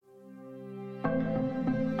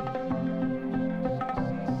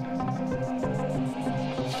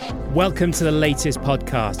Welcome to the latest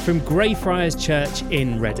podcast from Greyfriars Church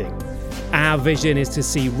in Reading. Our vision is to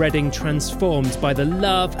see Reading transformed by the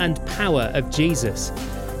love and power of Jesus.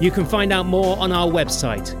 You can find out more on our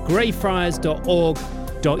website,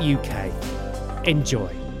 greyfriars.org.uk.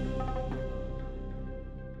 Enjoy.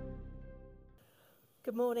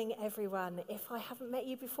 Good morning, everyone. If I haven't met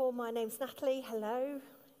you before, my name's Natalie. Hello.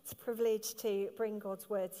 It's a privilege to bring God's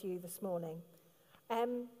word to you this morning.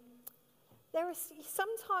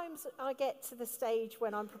 Sometimes I get to the stage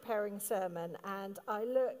when I'm preparing a sermon and I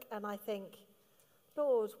look and I think,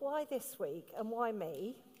 Lord, why this week and why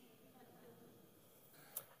me?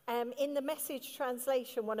 In the Message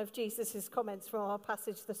translation, one of Jesus' comments from our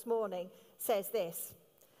passage this morning says this: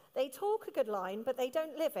 they talk a good line, but they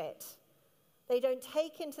don't live it. They don't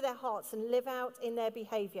take into their hearts and live out in their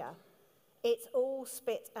behaviour. It's all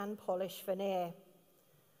spit and polish veneer.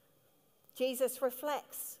 Jesus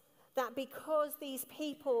reflects that because these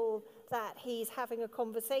people that he's having a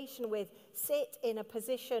conversation with sit in a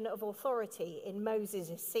position of authority in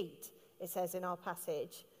Moses' seat, it says in our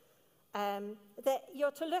passage, that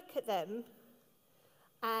you're to look at them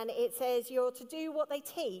and it says you're to do what they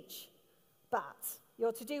teach, but,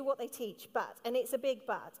 and it's a big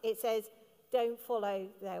but. It says, don't follow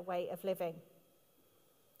their way of living.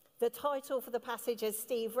 The title for the passage, as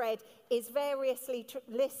Steve read, is variously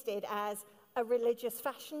listed as a religious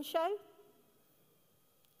fashion show,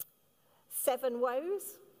 7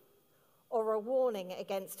 woes, or a warning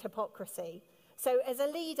against hypocrisy. So as a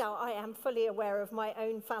leader, I am fully aware of my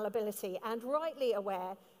own fallibility and rightly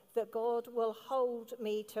aware that God will hold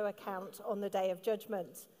me to account on the day of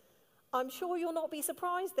judgment. I'm sure you'll not be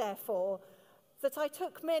surprised, therefore, that I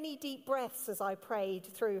took many deep breaths as I prayed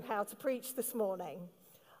through how to preach this morning.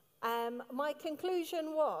 My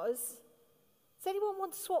conclusion was, does anyone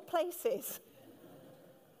want to swap places?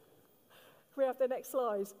 Can we have the next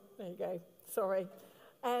slide? There you go. Sorry.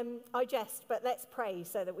 I jest, but let's pray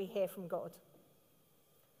so that we hear from God.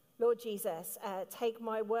 Lord Jesus, take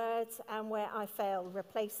my words and where I fail,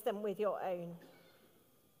 replace them with your own.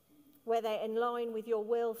 Where they're in line with your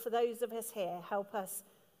will for those of us here, help us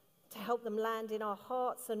to help them land in our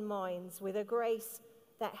hearts and minds with a grace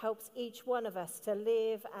that helps each one of us to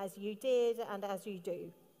live as you did and as you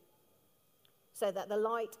do, so that the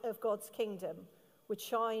light of God's kingdom would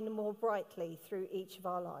shine more brightly through each of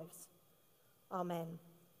our lives. Amen.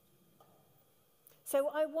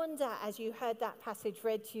 So I wonder, as you heard that passage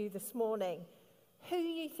read to you this morning, who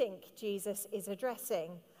you think Jesus is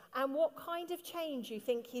addressing and what kind of change you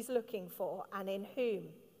think he's looking for and in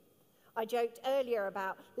whom. I joked earlier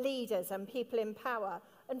about leaders and people in power,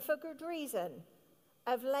 and for good reason.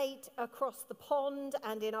 Of late, across the pond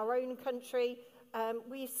and in our own country,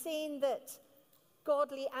 we've seen that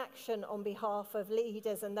godly action on behalf of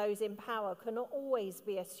leaders and those in power cannot always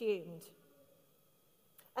be assumed.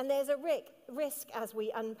 And there's a risk as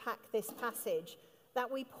we unpack this passage that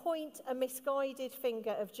we point a misguided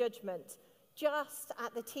finger of judgment just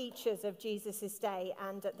at the teachers of Jesus' day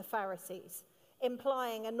and at the Pharisees,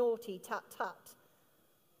 implying a naughty tut-tut.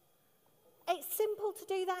 It's simple to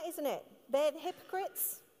do that, isn't it? They're the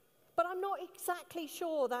hypocrites, but I'm not exactly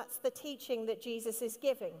sure that's the teaching that Jesus is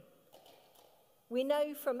giving. We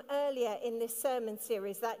know from earlier in this sermon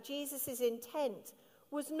series that Jesus' intent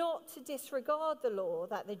was not to disregard the law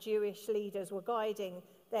that the Jewish leaders were guiding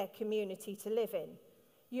their community to live in.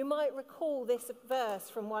 You might recall this verse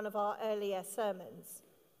from one of our earlier sermons.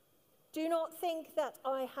 Do not think that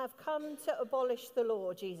I have come to abolish the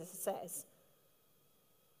law, Jesus says.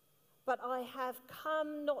 But I have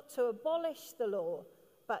come not to abolish the law,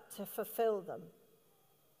 but to fulfill them.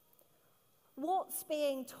 What's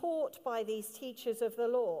being taught by these teachers of the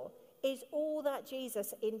law is all that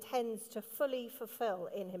Jesus intends to fully fulfill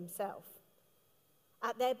in himself.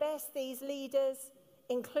 At their best, these leaders,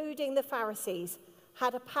 including the Pharisees,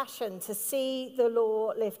 had a passion to see the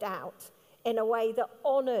law lived out in a way that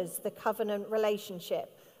honours the covenant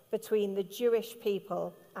relationship between the Jewish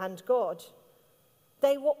people and God.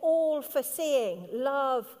 They were all foreseeing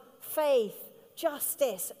love, faith,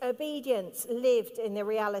 justice, obedience lived in the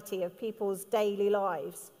reality of people's daily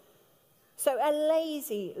lives. So a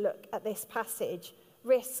lazy look at this passage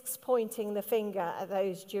risks pointing the finger at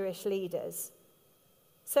those Jewish leaders.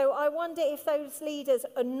 So I wonder if those leaders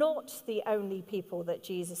are not the only people that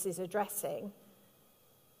Jesus is addressing.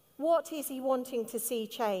 What is he wanting to see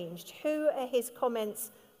changed? Who are his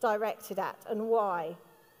comments directed at and why?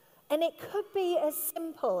 And it could be as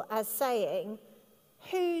simple as saying,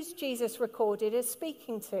 who's Jesus recorded as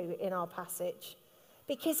speaking to in our passage?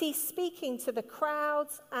 Because he's speaking to the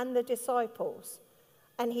crowds and the disciples,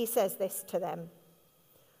 and he says this to them.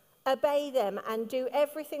 Obey them and do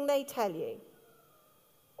everything they tell you.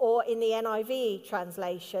 Or in the NIV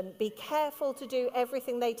translation, be careful to do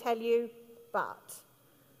everything they tell you, but.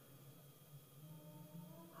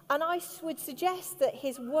 And I would suggest that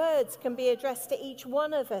his words can be addressed to each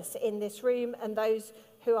one of us in this room and those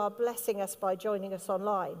who are blessing us by joining us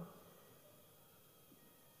online.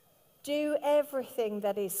 Do everything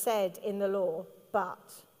that is said in the law,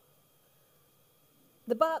 but.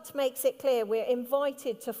 The but makes it clear we're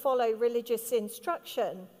invited to follow religious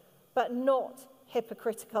instruction, but not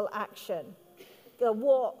hypocritical action. The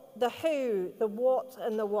what, the who, the what,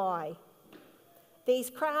 and the why. These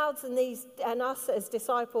crowds and us as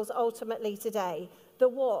disciples ultimately today, the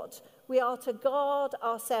what, we are to guard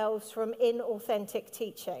ourselves from inauthentic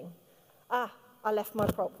teaching. I left my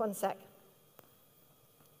prop, one sec.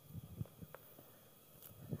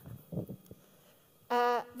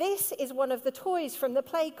 This is one of the toys from the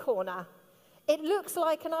play corner. It looks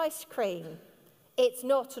like an ice cream. It's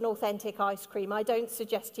not an authentic ice cream. I don't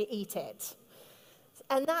suggest you eat it.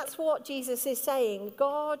 And that's what Jesus is saying.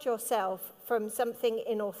 Guard yourself from something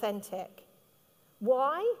inauthentic.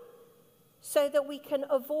 Why? So that we can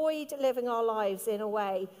avoid living our lives in a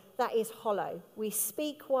way that is hollow. We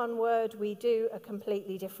speak one word, we do a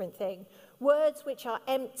completely different thing. Words which are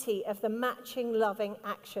empty of the matching loving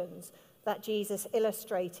actions that Jesus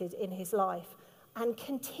illustrated in his life and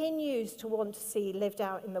continues to want to see lived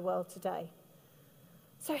out in the world today.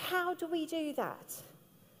 So how do we do that?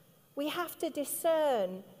 We have to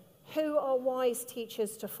discern who are wise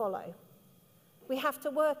teachers to follow. We have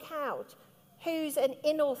to work out who's an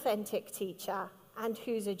inauthentic teacher and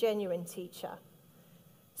who's a genuine teacher.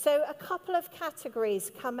 So a couple of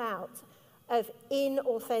categories come out of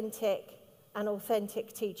inauthentic and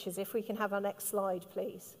authentic teachers. If we can have our next slide,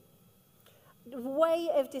 please. Way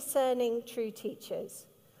of discerning true teachers.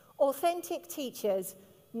 Authentic teachers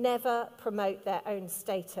never promote their own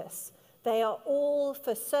status. They are all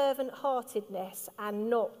for servant-heartedness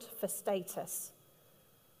and not for status.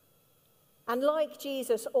 And like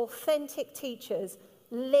Jesus, authentic teachers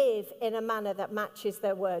live in a manner that matches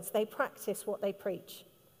their words. They practice what they preach.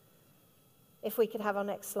 If we could have our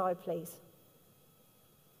next slide, please.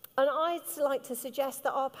 And I'd like to suggest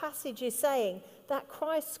that our passage is saying that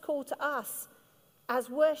Christ's call to us as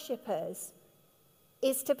worshippers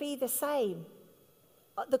is to be the same.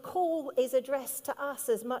 The call is addressed to us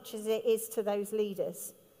as much as it is to those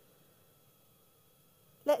leaders.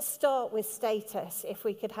 Let's start with status, if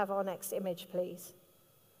we could have our next image, please.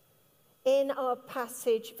 In our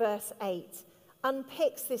passage, verse 8,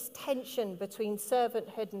 unpicks this tension between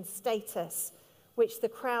servanthood and status, which the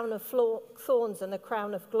crown of thorns and the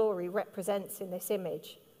crown of glory represents in this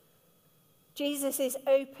image. Jesus is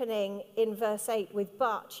opening in verse 8 with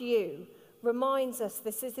 "but you," reminds us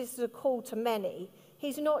this is a call to many.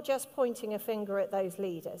 He's not just pointing a finger at those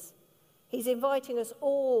leaders. He's inviting us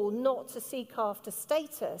all not to seek after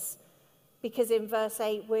status, because in verse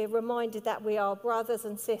 8 we're reminded that we are brothers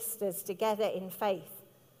and sisters together in faith.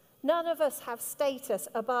 None of us have status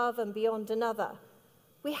above and beyond another.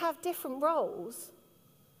 We have different roles,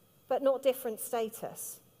 but not different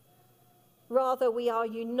status. Rather, we are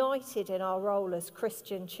united in our role as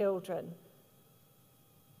Christian children,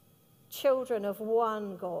 children of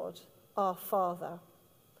one God, our Father.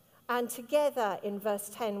 And together, in verse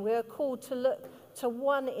 10, we are called to look to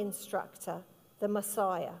one instructor, the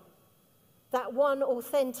Messiah. That one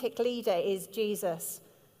authentic leader is Jesus.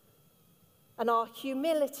 And our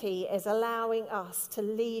humility is allowing us to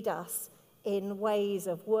lead us in ways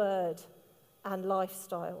of word and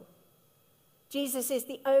lifestyle. Jesus is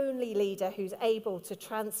the only leader who's able to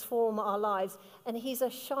transform our lives, and he's a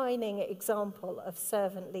shining example of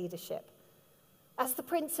servant leadership. As the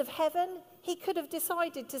Prince of Heaven, he could have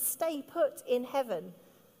decided to stay put in heaven,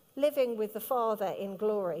 living with the Father in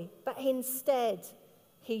glory, but instead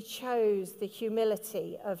he chose the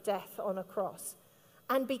humility of death on a cross.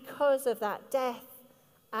 And because of that death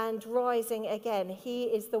and rising again, he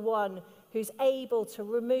is the one who's able to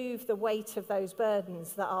remove the weight of those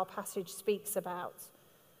burdens that our passage speaks about,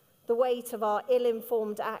 the weight of our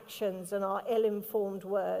ill-informed actions and our ill-informed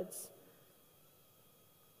words.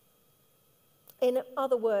 In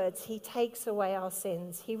other words, he takes away our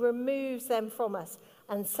sins. He removes them from us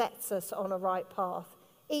and sets us on a right path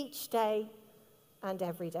each day and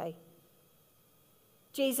every day.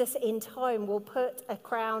 Jesus in time will put a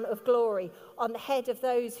crown of glory on the head of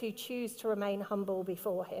those who choose to remain humble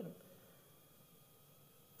before him.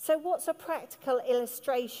 So what's a practical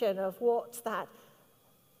illustration of what that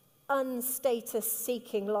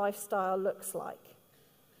unstatus-seeking lifestyle looks like?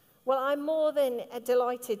 Well, I'm more than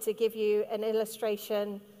delighted to give you an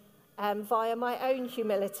illustration via my own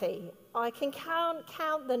humility. I can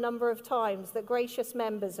count the number of times that gracious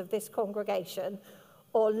members of this congregation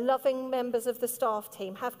or loving members of the staff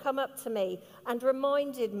team have come up to me and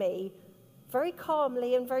reminded me very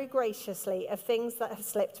calmly and very graciously of things that have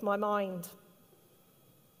slipped my mind.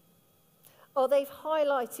 Or they've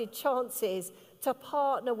highlighted chances to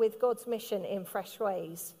partner with God's mission in fresh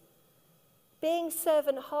ways. Being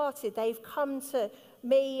servant-hearted, they've come to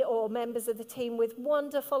me or members of the team with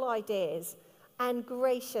wonderful ideas, and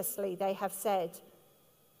graciously they have said,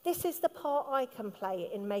 "This is the part I can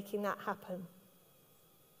play in making that happen."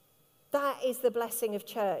 That is the blessing of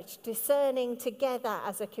church, discerning together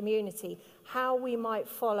as a community how we might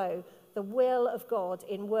follow the will of God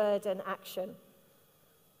in word and action.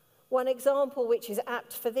 One example which is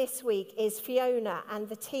apt for this week is Fiona and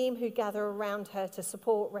the team who gather around her to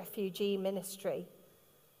support refugee ministry.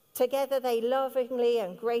 Together they lovingly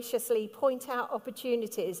and graciously point out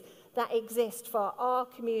opportunities that exist for our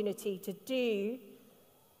community to do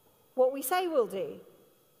what we say we'll do.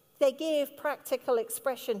 They give practical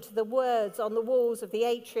expression to the words on the walls of the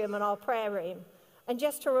atrium and our prayer room. And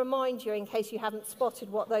just to remind you, in case you haven't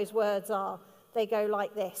spotted what those words are, they go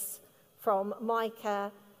like this, from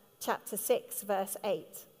Micah chapter 6, verse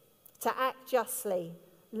 8. "To act justly,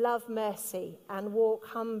 love mercy, and walk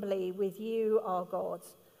humbly with you, our God."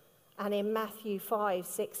 And in Matthew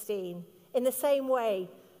 5:16, "In the same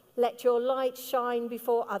way, let your light shine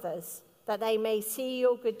before others, that they may see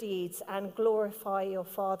your good deeds and glorify your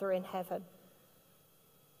Father in heaven."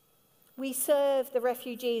 We serve the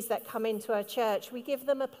refugees that come into our church. We give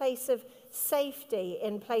them a place of safety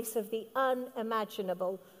in place of the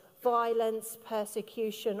unimaginable violence,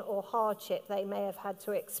 persecution, or hardship they may have had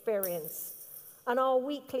to experience. And our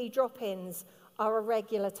weekly drop-ins are a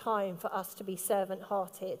regular time for us to be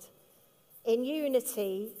servant-hearted. In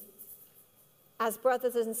unity, as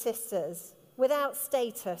brothers and sisters, without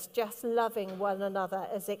status, just loving one another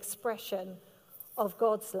as expression of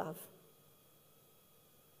God's love.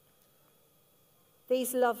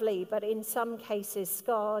 These lovely, but in some cases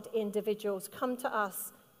scarred individuals come to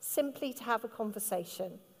us simply to have a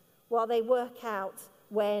conversation while they work out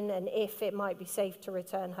when and if it might be safe to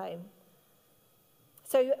return home.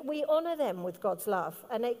 So we honour them with God's love.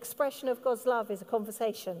 An expression of God's love is a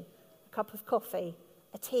conversation, a cup of coffee,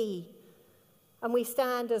 a tea. And we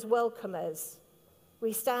stand as welcomers.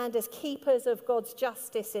 We stand as keepers of God's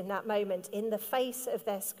justice in that moment, in the face of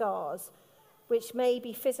their scars, which may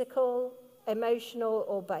be physical, emotional,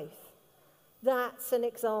 or both. That's an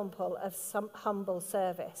example of some humble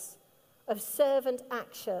service, of servant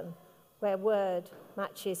action where word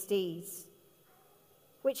matches deeds,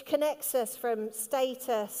 which connects us from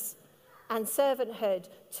status and servanthood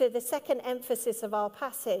to the second emphasis of our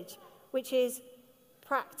passage, which is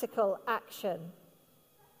practical action.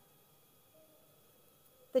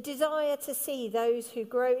 The desire to see those who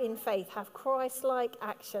grow in faith have Christ-like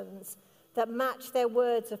actions that match their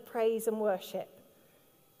words of praise and worship.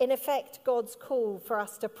 In effect, God's call for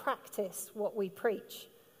us to practice what we preach.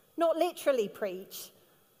 Not literally preach,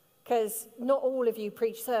 because not all of you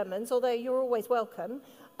preach sermons, although you're always welcome.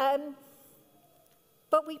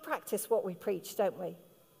 But we practice what we preach, don't we?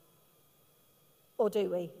 Or do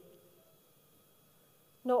we?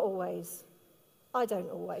 Not always. I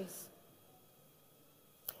don't always.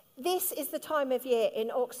 This is the time of year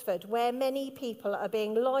in Oxford where many people are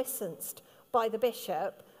being licensed by the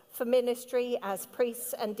bishop for ministry as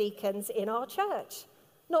priests and deacons in our church.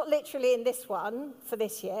 Not literally in this one for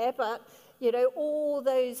this year, but, all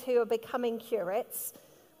those who are becoming curates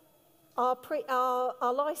are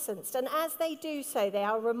licensed. And as they do so, they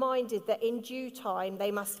are reminded that in due time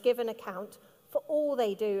they must give an account for all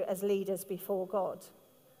they do as leaders before God.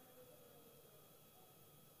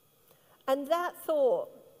 And that thought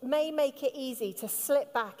may make it easy to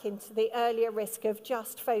slip back into the earlier risk of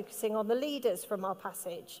just focusing on the leaders from our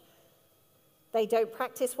passage. They don't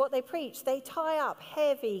practice what they preach. They tie up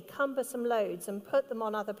heavy, cumbersome loads and put them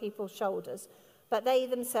on other people's shoulders, but they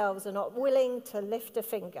themselves are not willing to lift a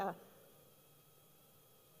finger.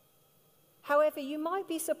 However, you might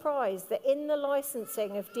be surprised that in the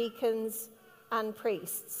licensing of deacons and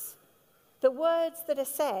priests, the words that are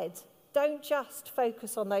said don't just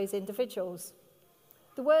focus on those individuals.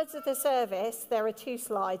 The words of the service, there are 2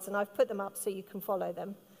 slides, and I've put them up so you can follow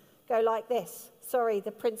them, go like this. Sorry,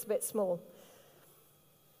 the print's a bit small.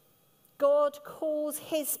 God calls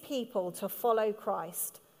his people to follow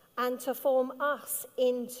Christ and to form us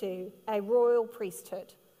into a royal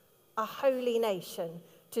priesthood, a holy nation,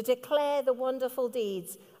 to declare the wonderful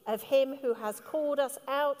deeds of him who has called us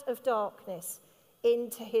out of darkness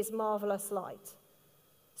into his marvelous light.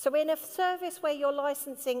 So in a service where you're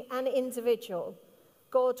licensing an individual,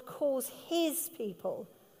 God calls his people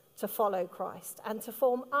to follow Christ and to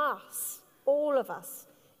form us, all of us,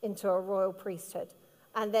 into a royal priesthood.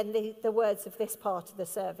 And then the words of this part of the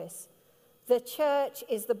service. The church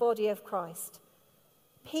is the body of Christ,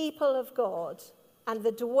 people of God, and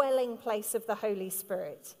the dwelling place of the Holy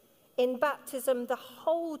Spirit. In baptism, the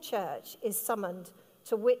whole church is summoned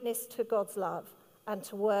to witness to God's love and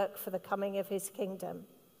to work for the coming of his kingdom.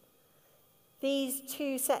 These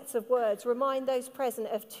two sets of words remind those present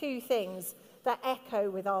of two things that echo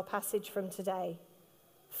with our passage from today.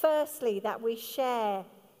 Firstly, that we share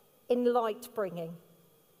in light bringing,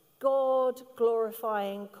 God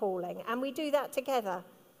glorifying calling, and we do that together.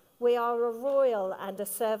 We are a royal and a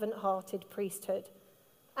servant-hearted priesthood.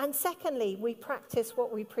 And secondly, we practice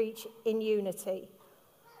what we preach in unity.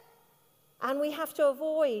 And we have to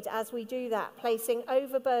avoid, as we do that, placing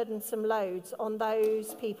overburdensome loads on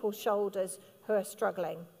those people's shoulders who are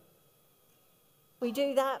struggling. We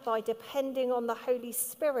do that by depending on the Holy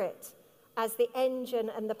Spirit as the engine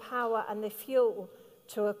and the power and the fuel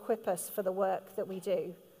to equip us for the work that we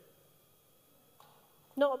do.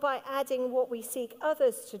 Not by adding what we seek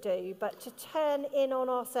others to do, but to turn in on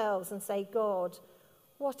ourselves and say, God,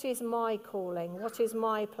 what is my calling? What is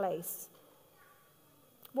my place?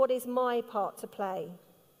 What is my part to play?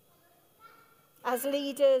 As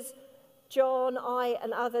leaders, John, I,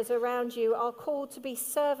 and others around you are called to be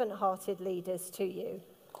servant-hearted leaders to you,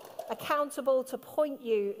 accountable to point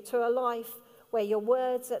you to a life where your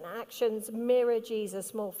words and actions mirror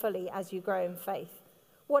Jesus more fully as you grow in faith.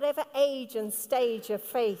 Whatever age and stage of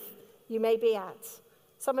faith you may be at.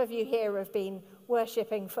 Some of you here have been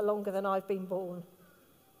worshipping for longer than I've been born.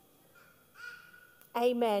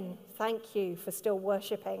 Amen. Thank you for still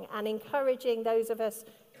worshipping and encouraging those of us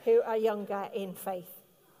who are younger in faith.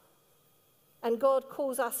 And God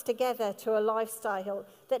calls us together to a lifestyle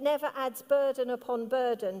that never adds burden upon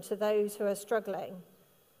burden to those who are struggling.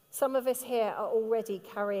 Some of us here are already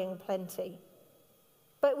carrying plenty.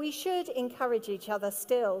 But we should encourage each other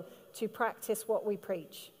still to practice what we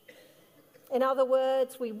preach. In other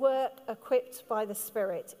words, we work equipped by the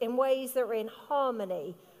Spirit in ways that are in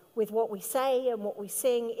harmony with what we say and what we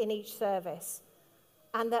sing in each service.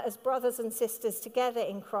 And that as brothers and sisters together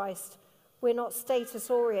in Christ, we're not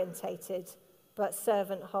status-orientated, but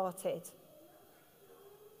servant-hearted.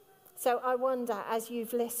 So I wonder, as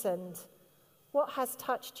you've listened, what has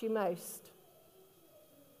touched you most?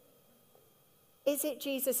 Is it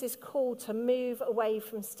Jesus' call to move away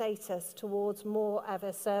from status towards more of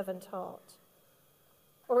a servant heart?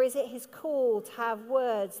 Or is it his call to have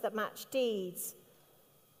words that match deeds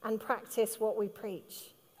and practice what we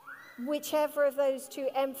preach? Whichever of those two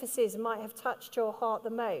emphases might have touched your heart the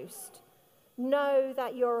most, know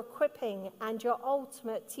that your equipping and your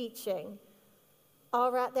ultimate teaching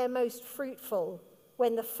are at their most fruitful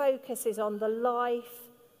when the focus is on the life,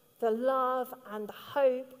 the love, and the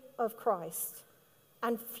hope of Christ,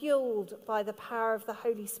 and fueled by the power of the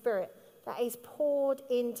Holy Spirit that is poured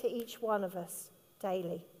into each one of us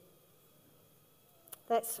daily.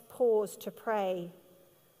 Let's pause to pray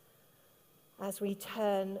as we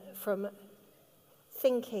turn from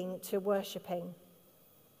thinking to worshipping.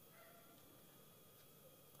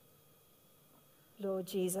 Lord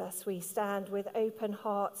Jesus, we stand with open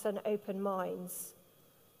hearts and open minds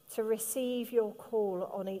to receive your call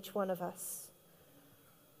on each one of us.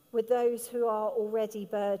 With those who are already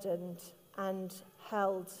burdened and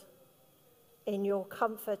held in your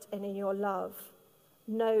comfort and in your love,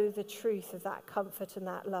 know the truth of that comfort and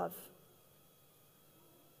that love.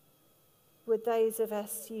 With those of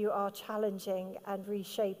us you are challenging and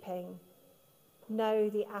reshaping, know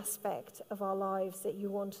the aspect of our lives that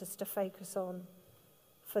you want us to focus on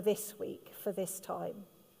for this week, for this time.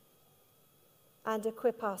 And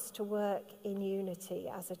equip us to work in unity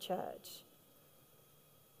as a church.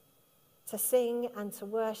 To sing and to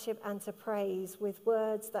worship and to praise with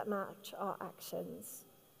words that match our actions.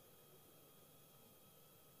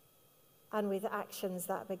 And with actions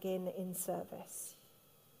that begin in service.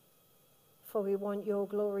 For we want your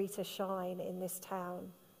glory to shine in this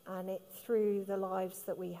town and through the lives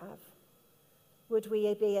that we have. Would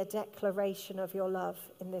we be a declaration of your love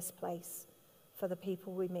in this place for the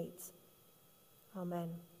people we meet? Amen.